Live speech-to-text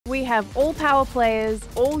We have all power players,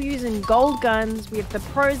 all using gold guns. We have the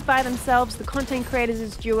pros by themselves, the content creators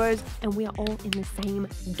as duos, and we are all in the same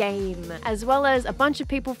game. As well as a bunch of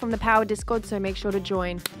people from the Power Discord, so make sure to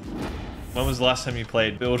join. When was the last time you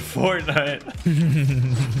played PWR Fortnite?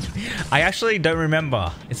 I actually don't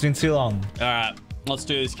remember. It's been too long. All right, let's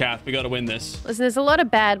do this, Kath. We got to win this. Listen, there's a lot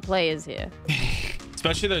of bad players here.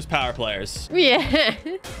 Especially those power players. Yeah.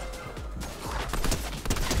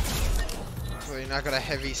 Well, you now got a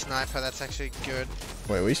heavy sniper. That's actually good.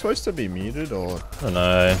 Wait, are we supposed to be muted or? I don't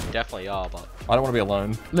know. Definitely are, but I don't want to be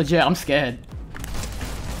alone. Legit, I'm scared.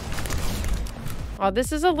 Oh,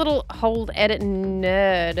 this is a little hold edit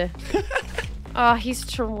nerd. Oh, he's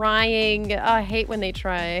trying. Oh, I hate when they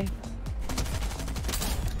try.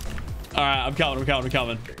 All right, I'm coming. Are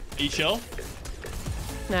you chill?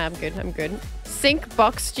 Nah, I'm good. I'm good. Sync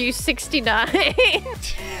box stew 69.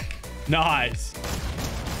 Nice.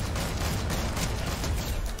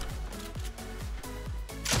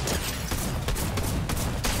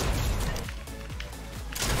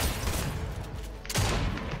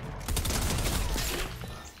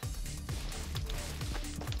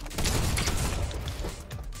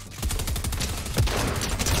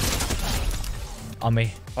 On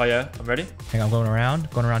me. Oh yeah, I'm ready. Hang on, going around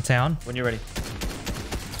town. When you're ready.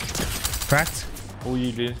 Cracked. Oh,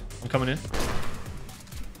 you did. I'm coming in.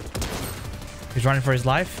 He's running for his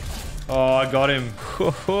life. Oh, I got him.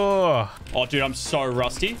 Oh, dude, I'm so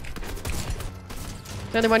rusty.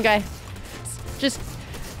 There's only one guy. Just.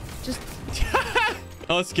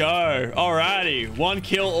 Let's go. Alrighty. 1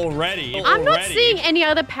 kill already. I'm not seeing any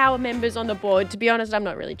other power members on the board. To be honest, I'm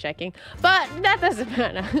not really checking. But that doesn't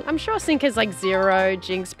matter. I'm sure Sync has like 0.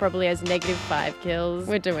 Jinx probably has -5 kills.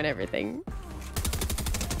 We're doing everything.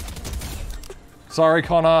 Sorry,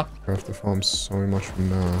 Connor. I have to farm so much from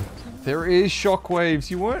now. There is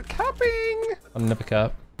shockwaves. You weren't capping. I'm never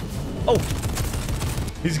cap. Oh,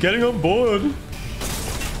 he's getting on board.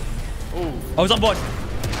 Oh, I was on board.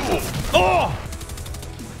 Oh!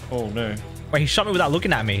 Oh no. Wait, he shot me without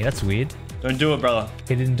looking at me. That's weird. Don't do it, brother.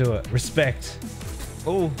 He didn't do it. Respect.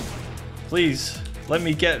 Oh, please let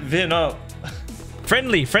me get Vin up.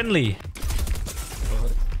 Friendly.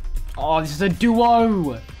 Oh, this is a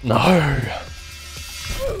duo. No.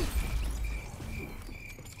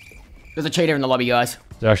 There's a cheater in the lobby, guys.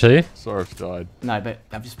 Actually? Sorry if died. No, but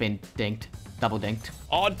I've just been dinked. Double dinked.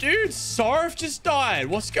 Oh, dude, Sarf just died.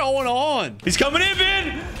 What's going on? He's coming in,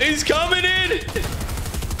 Vin. He's coming in.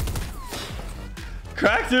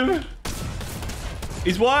 Cracked him.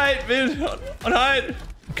 He's white, Vin. On height.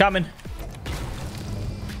 Coming.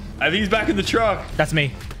 I think he's back in the truck. That's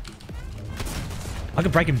me. I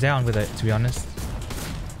could break him down with it, to be honest.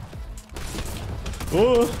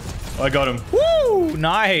 Oh, I got him. Woo!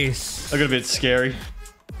 Nice. I got a bit scary.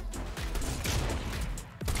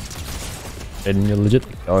 And you're legit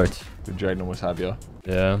the goat. The Jaden almost have you.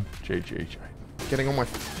 Yeah. GG. Getting on my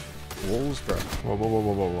walls, bro.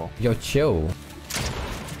 Whoa. yo, chill.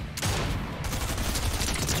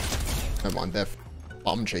 Never mind, they're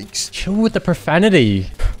bum cheeks. Chill with the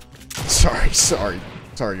profanity. Sorry,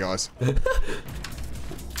 guys.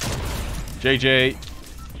 GG.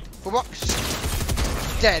 Full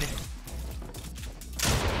box. Dead.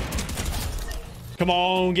 Come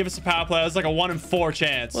on, give us a power play. It's like a 1 in 4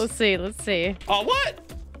 chance. Let's see. Oh, what?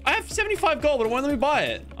 I have 75 gold, but it won't let me buy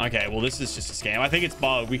it. Okay, well, this is just a scam. I think it's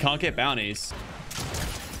bugged. We can't get bounties.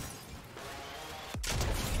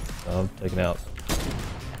 I'm taken out.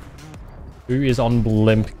 Who is on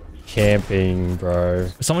blimp camping, bro?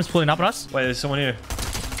 Someone's pulling up on us. Wait, there's someone here.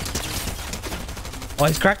 Oh,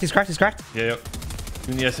 he's cracked. Yeah, yep.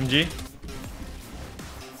 In the SMG.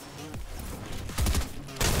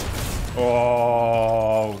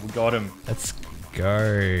 Oh, we got him. Let's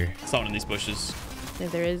go. Someone in these bushes. Yeah,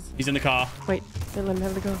 there is. He's in the car. Wait, don't let him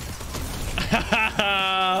have the go.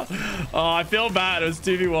 Oh, I feel bad. It was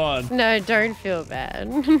 2v1. No, don't feel bad.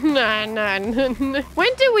 No.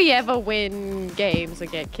 When do we ever win games or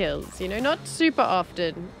get kills? You know, not super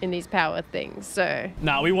often in these power things, so.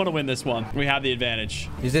 Nah, we want to win this one. We have the advantage.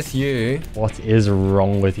 Is this you? What is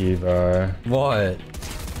wrong with you, bro? What?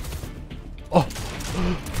 Oh.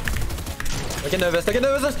 I get nervous. Look at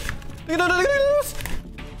nervous. Don't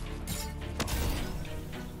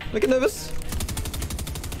get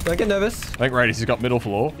nervous. I think Radius has got middle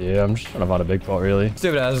floor. Yeah, I'm just trying to find a big pot, really.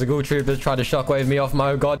 Stupid ass ghoul troopers tried to shockwave me off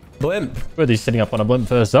my god blimp. Where are these sitting up on a blimp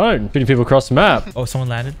first zone? Shooting people across the map. Oh, someone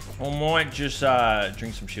landed. I might just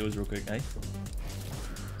drink some shields real quick, eh?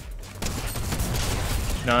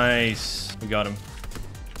 Nice. We got him.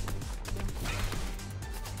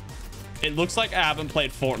 It looks like I haven't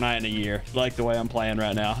played Fortnite in a year, like the way I'm playing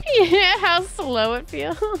right now. Yeah, how slow it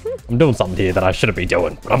feels. I'm doing something here that I shouldn't be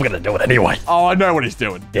doing, but I'm going to do it anyway. Oh, I know what he's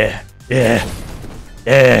doing. Yeah. Yeah.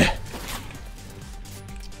 Yeah.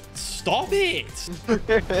 Stop it!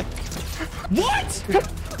 What?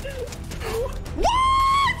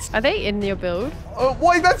 What? Are they in your build? Oh,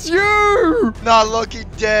 wait, that's you! Nah, look, he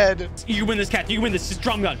dead. You can win this, Cat. You can win this. Just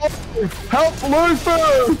drum gun. Help,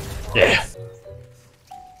 Luther! Yeah.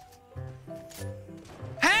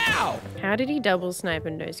 How? How did he double snipe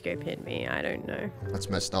and no scope hit me? I don't know. That's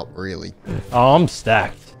messed up, really. Oh, I'm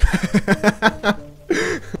stacked.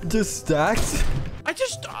 Just stacked.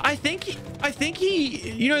 I think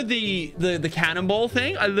he, you know, the cannonball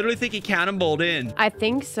thing? I literally think he cannonballed in. I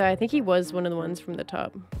think so. I think he was one of the ones from the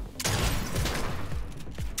top.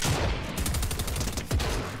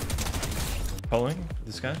 Following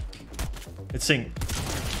this guy. It's Sync.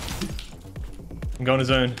 I'm going to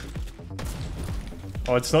zone.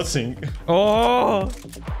 Oh, it's not Sync. Oh.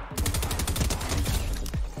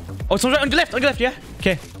 Oh, it's on your left, yeah?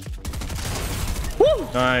 Okay. Woo!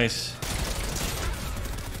 Nice.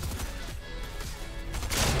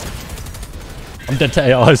 I'm dead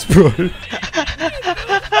to AIs, bro.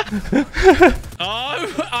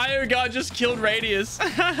 Oh, IO guard just killed Radius.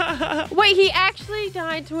 Wait, he actually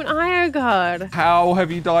died to an IO guard. How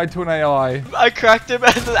have you died to an AI? I cracked him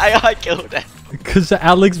and the AI killed him. Because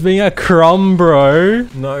Alex being a crumb, bro.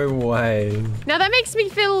 No way. Now that makes me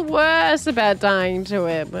feel worse about dying to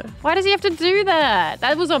him. Why does he have to do that?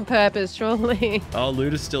 That was on purpose, surely. Oh,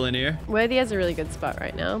 Loot is still in here. Worthy has a really good spot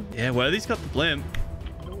right now. Yeah, Worthy's got the blimp.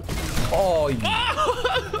 Oh,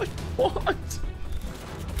 What?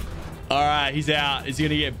 All right, he's out. He's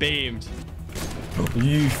gonna get beamed.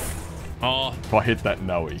 you. Oh, If I hit that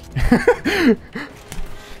Noe.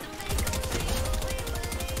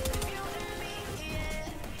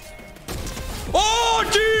 oh,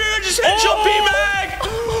 dude! I just headshot P-Mag!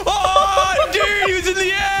 Oh, dude! He was in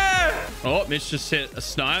the air! Oh, Mitch just hit a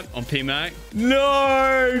snipe on P-Mag.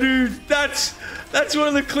 No, dude. That's one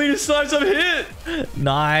of the cleanest snipes I've hit.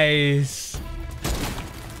 Nice.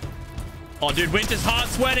 Oh, dude, Winter's heart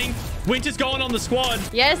sweating. Winter's going on the squad.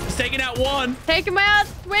 Yes. He's taking out one. Take him out.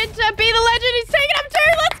 Winter, be the legend. He's taking up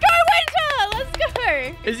two. Let's go, Winter. Let's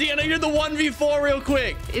go. Is he gonna do the 1v4 real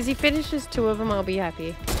quick? If he finishes two of them, I'll be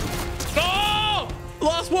happy. Oh!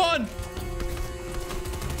 Last one!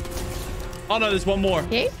 Oh no, there's one more.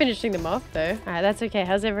 He ain't finishing them off, though. All right, that's okay.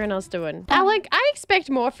 How's everyone else doing? Alec, I expect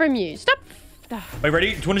more from you. Stop. Wait,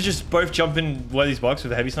 ready? Do you want to just both jump in Worthy's box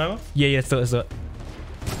with a heavy sniper? Yeah, let's do it.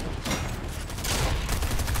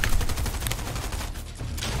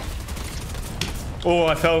 Oh,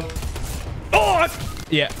 I fell. Oh!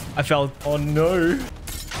 Yeah, I fell. Oh no.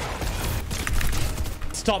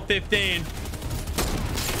 It's top 15.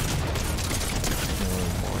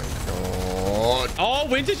 Oh my god. Oh,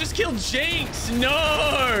 Winter just killed Jinx.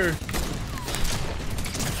 No!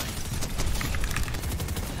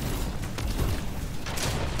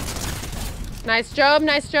 Nice job.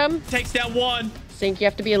 Nice job. Takes down one. Think you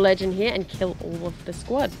have to be a legend here and kill all of the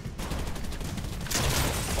squad.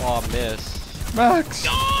 Oh, miss. Max.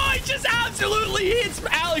 Oh, he just absolutely hits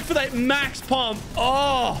Alec for that max pump.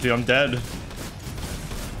 Oh. Dude, I'm dead.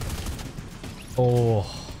 Oh.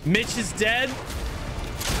 Mitch is dead.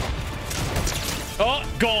 Oh,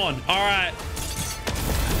 gone. All right.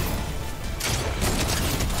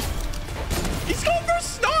 He's going for a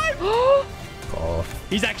snipe. Oh.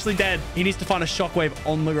 He's actually dead. He needs to find a shockwave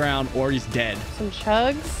on the ground or he's dead. Some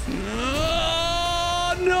chugs.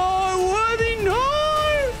 Oh, no, Worthy, no.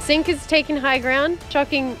 Sync is taking high ground,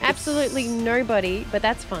 shocking absolutely nobody, but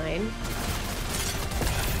that's fine.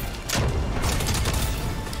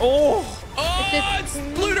 Oh, it's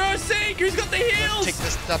Ludo Sync. Who's got the heals? Take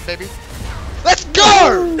this stuff, baby. Let's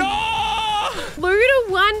go! No! Luda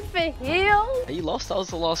won for heal. You lost. I was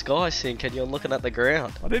the last guy, Sync, and you're looking at the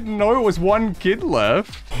ground. I didn't know it was one kid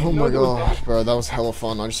left. Oh my god, bro, that was hella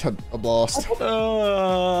fun. I just had a blast.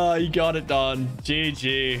 You got it done.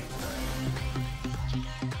 GG.